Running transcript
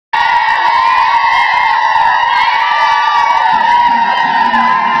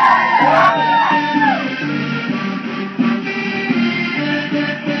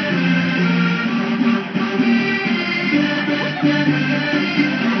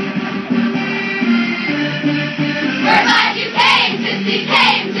Gypsy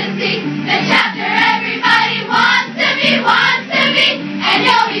came to see the chapter everybody wants to be, and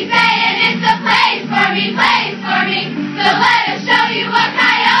you'll be saying it's a place for me, So let us show you what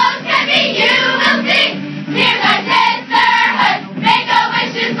coyotes can be, you will see. Here's our sisterhood, make a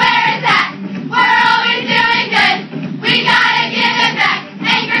wish is where it's at. We're always doing good, we gotta give it back.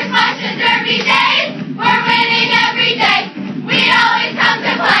 Anchor smash and derby days, we're winning every day. We always come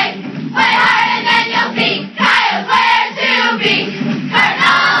to play hard and then you'll see. Coyotes where to be,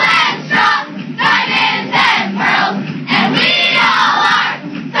 Colonel and Straw, diamonds and pearls, and we all are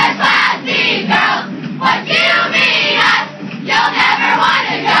such classy girls. Once you meet us, you'll never want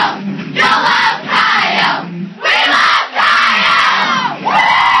to go. You'll love coyotes, we love coyotes!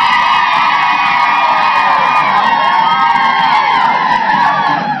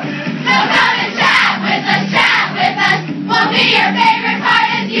 So come and chat with us, we'll be your favorite part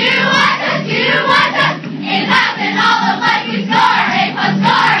as you want us. In love and all of life we score A+,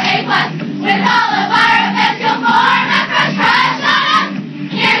 with all of our events you'll form a crush on us.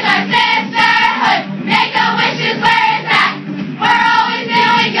 Here's our sisterhood, make a wish is where it's at. We're always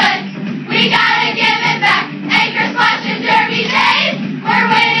doing good, we got